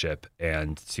effective leadership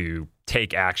and to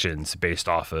take actions based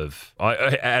off of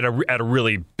at a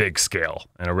really big scale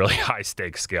and a really high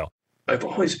stakes scale. I've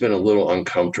always been a little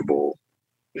uncomfortable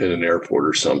in an airport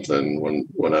or something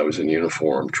when I was in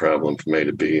uniform traveling from A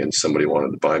to B and somebody wanted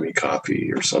to buy me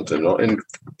coffee or something. And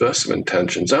best of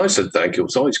intentions. I always said thank you. It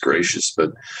was always gracious,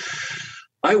 but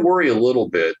I worry a little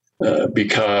bit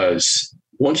because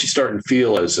once you start and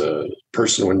feel as a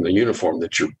person in the uniform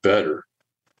that you're better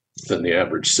than the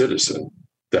average citizen,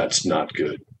 that's not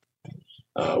good.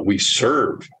 We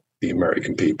serve the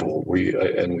American people,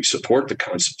 and we support the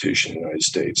Constitution of the United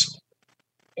States,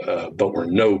 but we're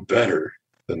no better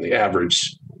than the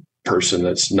average person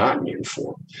that's not in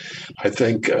uniform. I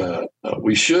think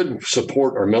we should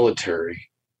support our military,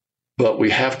 but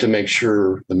we have to make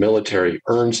sure the military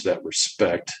earns that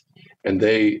respect and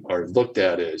they are looked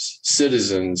at as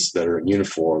citizens that are in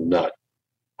uniform, not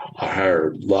a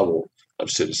higher level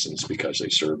of citizens because they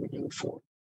serve in uniform.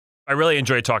 I really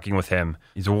enjoyed talking with him.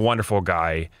 He's a wonderful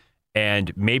guy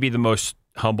and maybe the most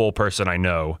humble person I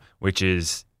know, which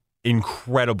is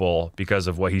incredible because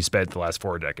of what he spent the last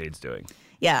 4 decades doing.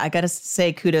 Yeah, I got to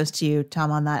say kudos to you, Tom,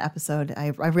 on that episode. I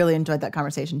really enjoyed that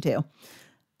conversation too.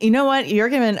 You know what? You're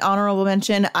giving an honorable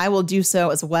mention. I will do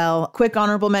so as well. Quick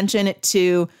honorable mention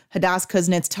to Hadass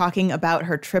Kuznits talking about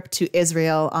her trip to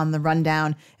Israel on the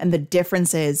rundown and the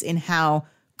differences in how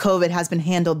COVID has been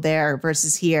handled there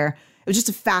versus here. It was just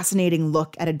a fascinating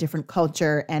look at a different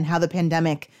culture and how the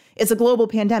pandemic is a global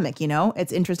pandemic, you know?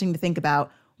 It's interesting to think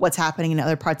about what's happening in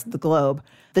other parts of the globe.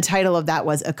 The title of that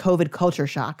was A COVID Culture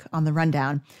Shock on the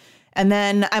rundown. And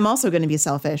then I'm also going to be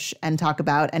selfish and talk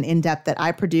about an in-depth that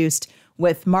I produced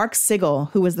with Mark Sigel,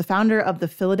 who was the founder of the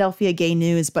Philadelphia Gay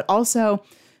News, but also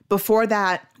before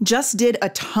that just did a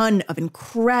ton of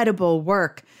incredible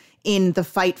work in the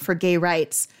fight for gay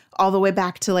rights all the way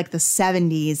back to like the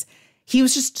 70s. He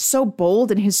was just so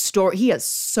bold in his story. He has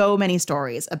so many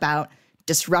stories about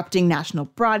disrupting national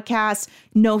broadcasts.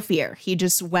 No fear. He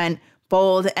just went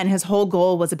bold, and his whole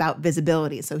goal was about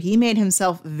visibility. So he made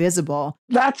himself visible.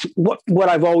 That's what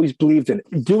I've always believed in.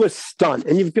 Do a stunt.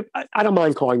 And I don't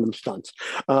mind calling them stunts.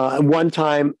 One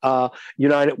time,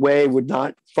 United Way would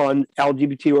not fund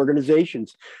LGBT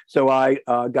organizations. So I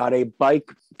got a bike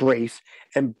brace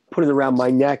and put it around my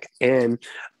neck and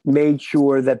made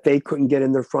sure that they couldn't get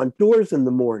in their front doors in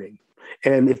the morning.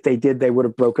 And if they did, they would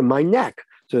have broken my neck.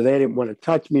 So they didn't want to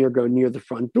touch me or go near the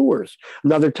front doors.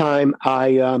 Another time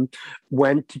I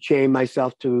went to chain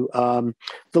myself to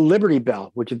the Liberty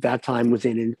Bell, which at that time was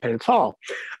in Independence Hall.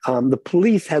 The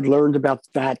police had learned about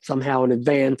that somehow in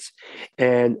advance,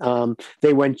 and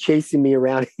they went chasing me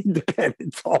around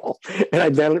Independence Hall. And I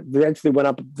then eventually went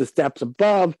up the steps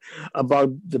above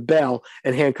the bell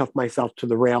and handcuffed myself to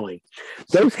the railing.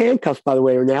 Those handcuffs, by the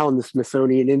way, are now in the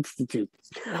Smithsonian Institute.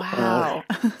 Wow.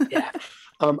 Yeah.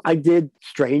 I did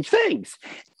strange things.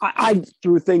 I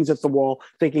threw things at the wall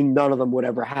thinking none of them would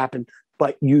ever happen,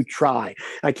 but you try.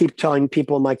 I keep telling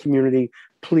people in my community,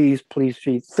 please,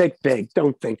 think big.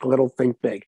 Don't think little, think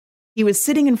big. He was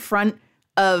sitting in front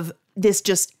of this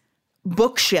just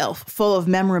bookshelf full of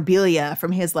memorabilia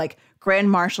from his like Grand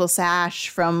Marshal sash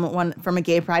from a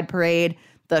gay pride parade,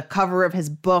 the cover of his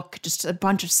book, just a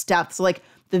bunch of stuff. So like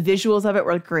the visuals of it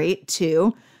were great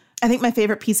too. I think my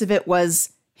favorite piece of it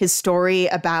was his story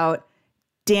about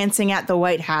dancing at the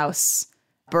White House.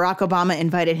 Barack Obama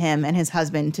invited him and his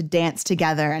husband to dance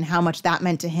together and how much that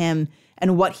meant to him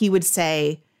and what he would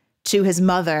say to his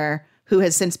mother, who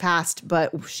has since passed,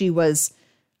 but she was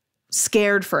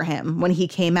scared for him when he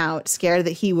came out, scared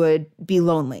that he would be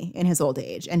lonely in his old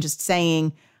age, and just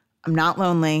saying, I'm not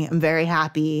lonely, I'm very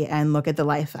happy, and look at the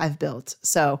life I've built.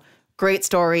 So great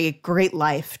story, great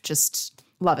life, just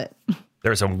love it.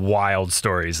 There are some wild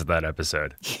stories of that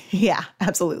episode. Yeah,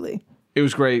 absolutely. It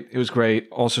was great. It was great.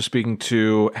 Also speaking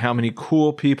to how many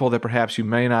cool people that perhaps you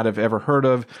may not have ever heard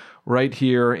of right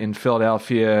here in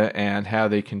Philadelphia and how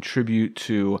they contribute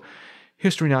to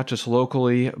history, not just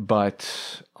locally,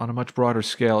 but on a much broader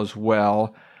scale as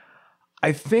well.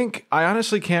 I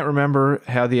honestly can't remember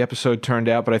how the episode turned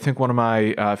out, but I think one of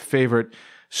my favorite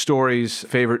stories,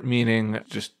 favorite meaning,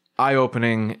 just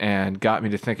eye-opening and got me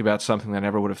to think about something that I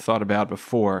never would have thought about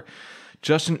before.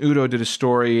 Justin Udo did a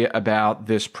story about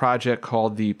this project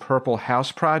called the Purple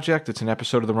House Project. It's an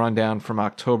episode of The Rundown from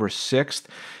October 6th,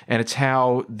 and it's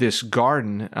how this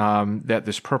garden that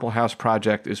this Purple House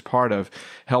Project is part of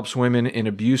helps women in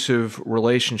abusive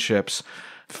relationships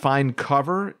find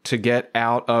cover to get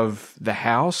out of the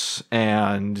house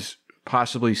and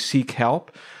possibly seek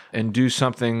help and do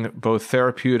something both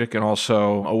therapeutic and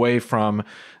also away from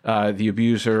the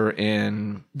abuser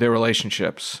in their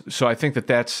relationships. So I think that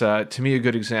that's, to me, a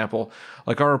good example.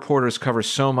 Like, our reporters cover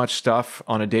so much stuff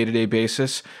on a day-to-day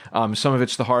basis. Some of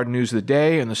it's the hard news of the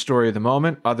day and the story of the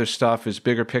moment. Other stuff is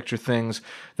bigger picture things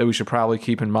that we should probably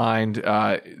keep in mind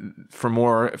for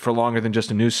longer than just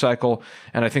a news cycle.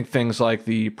 And I think things like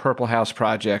the Purple House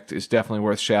Project is definitely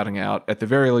worth shouting out. At the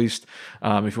very least,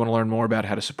 if you want to learn more about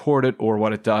how to support it or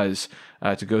what it does,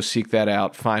 to go seek that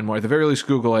out, find more. At the very least,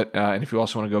 Google it. And if you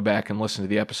also want to go back and listen to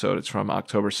the episode, it's from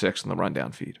October 6th in the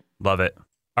Rundown feed. Love it.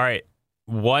 All right.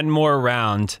 One more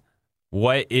round.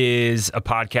 What is a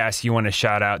podcast you want to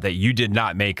shout out that you did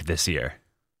not make this year?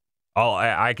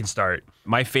 I can start.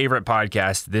 My favorite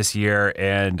podcast this year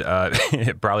and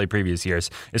probably previous years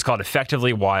is called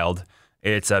Effectively Wild.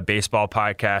 It's a baseball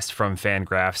podcast from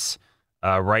Fangraphs,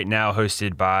 right now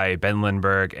hosted by Ben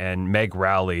Lindbergh and Meg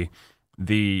Rowley.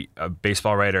 The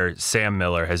baseball writer Sam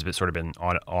Miller has been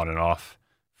on and off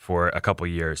for a couple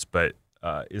years, but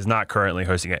is not currently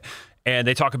hosting it. And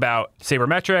they talk about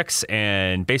sabermetrics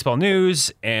and baseball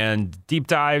news and deep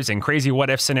dives and crazy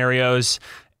what-if scenarios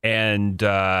and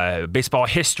baseball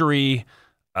history.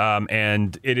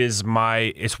 And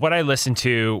it's what I listen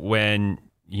to when,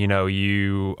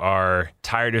 you are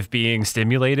tired of being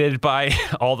stimulated by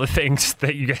all the things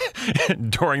that you get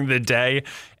during the day.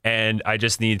 And I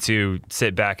just need to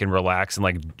sit back and relax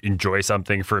and enjoy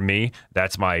something. For me,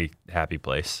 that's my happy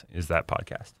place, is that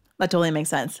podcast. That totally makes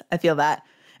sense. I feel that.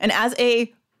 And as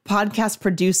a podcast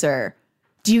producer,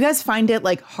 do you guys find it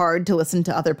hard to listen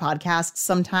to other podcasts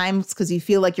sometimes because you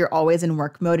feel like you're always in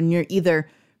work mode and you're either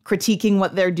critiquing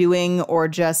what they're doing or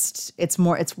just it's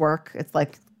work? It's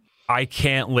like, I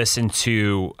can't listen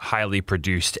to highly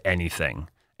produced anything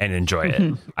and enjoy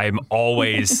it. I'm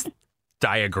always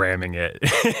diagramming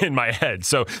it in my head.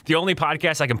 So the only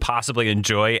podcast I can possibly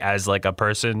enjoy as a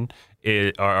person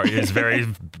is very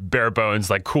bare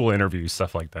bones, cool interviews,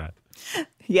 stuff like that.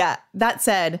 Yeah. That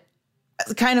said,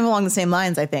 kind of along the same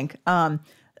lines, I think. I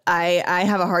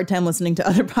have a hard time listening to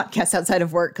other podcasts outside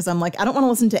of work because I'm I don't want to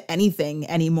listen to anything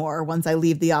anymore once I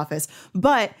leave the office.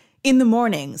 But in the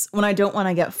mornings when I don't want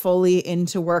to get fully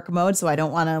into work mode, so I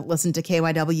don't want to listen to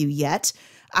KYW yet,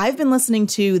 I've been listening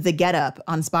to The Get Up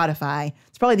on Spotify.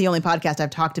 It's probably the only podcast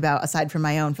I've talked about aside from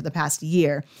my own for the past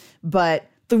year. But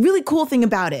the really cool thing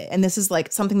about it, and this is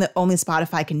something that only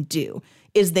Spotify can do,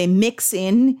 is they mix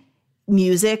in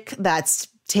music that's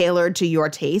tailored to your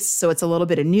tastes. So it's a little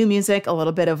bit of new music, a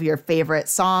little bit of your favorite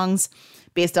songs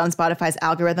based on Spotify's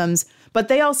algorithms. But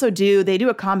they do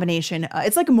a combination.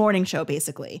 It's like a morning show,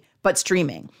 basically, but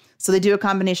streaming. So they do a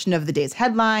combination of the day's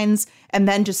headlines and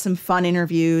then just some fun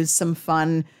interviews, some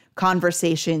fun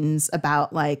conversations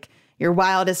about like your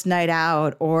wildest night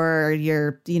out or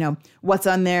your, what's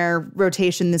on their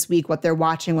rotation this week, what they're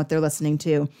watching, what they're listening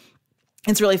to.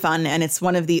 It's really fun. And it's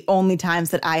one of the only times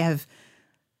that I have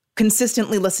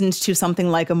consistently listened to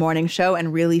something like a morning show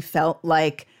and really felt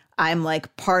like I'm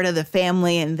like part of the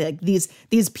family and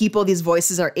these people, these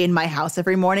voices are in my house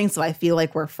every morning. So I feel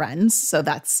like we're friends. So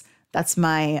that's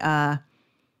my,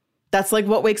 that's like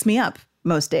what wakes me up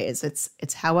most days.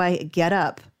 It's how I get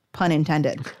up, pun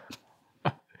intended.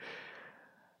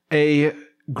 A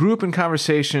group and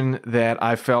conversation that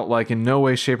I felt like in no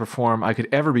way, shape, or form I could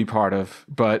ever be part of,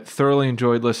 but thoroughly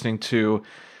enjoyed listening to.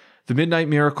 The Midnight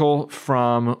Miracle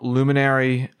from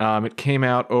Luminary. It came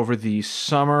out over the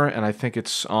summer, and I think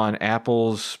it's on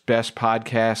Apple's Best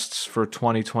Podcasts for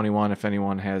 2021, if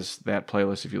anyone has that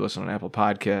playlist, if you listen on Apple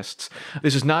Podcasts.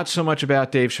 This is not so much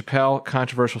about Dave Chappelle,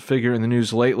 controversial figure in the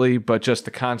news lately, but just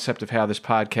the concept of how this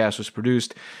podcast was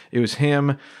produced. It was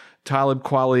him, Talib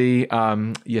Kweli,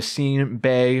 Yassine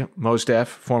Bey, Mos Def,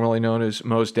 formerly known as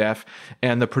Mos Def,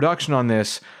 and the production on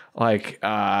this,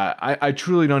 I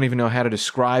truly don't even know how to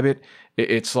describe it.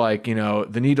 It's like,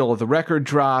 the needle of the record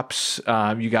drops,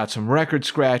 you got some record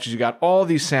scratches, you got all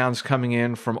these sounds coming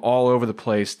in from all over the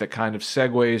place that kind of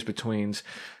segues between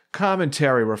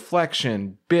commentary,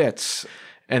 reflection, bits,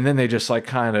 and then they just like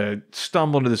kind of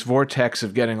stumble into this vortex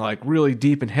of getting like really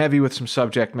deep and heavy with some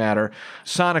subject matter.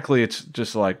 Sonically, it's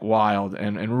just like wild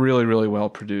and really, really well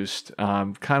produced.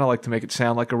 Kind of like to make it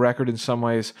sound like a record in some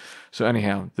ways. So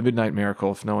anyhow, The Midnight Miracle,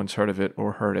 if no one's heard of it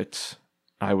or heard it,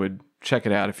 I would check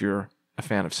it out if you're a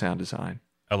fan of sound design.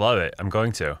 I love it. I'm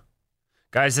going to.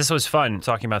 Guys, this was fun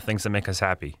talking about things that make us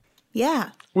happy. Yeah.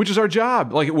 Which is our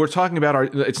job. Like we're talking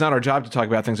about it's not our job to talk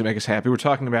about things that make us happy. We're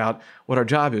talking about what our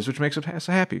job is, which makes us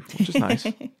happy, which is nice.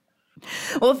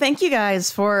 Well, thank you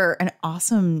guys for an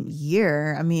awesome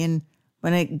year. I mean,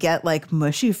 I'm going to get like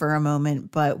mushy for a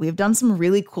moment, but we've done some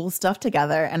really cool stuff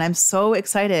together and I'm so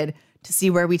excited to see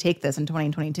where we take this in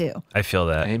 2022. I feel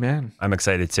that. Amen. I'm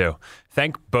excited too.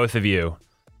 Thank both of you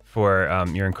for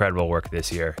your incredible work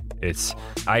this year.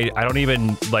 I don't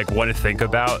even like want to think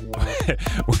about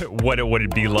what it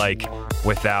would be like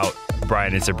without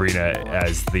Brian and Sabrina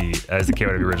as the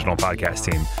KYW original podcast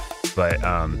team. But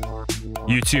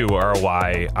you two are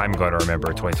why I'm going to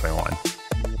remember 2021.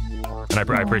 And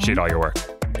I appreciate all your work.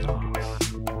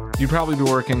 You'd probably be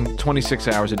working 26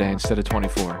 hours a day instead of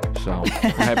 24. So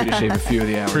I'm happy to shave a few of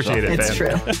the hours. Appreciate it, It's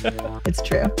true. It's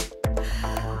true.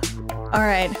 All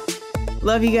right.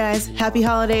 Love you guys. Happy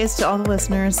holidays to all the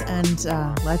listeners. And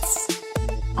let's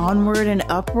onward and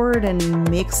upward and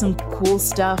make some cool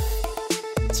stuff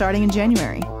starting in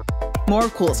January. More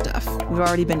cool stuff. We've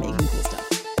already been making cool stuff.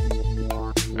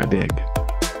 I dig.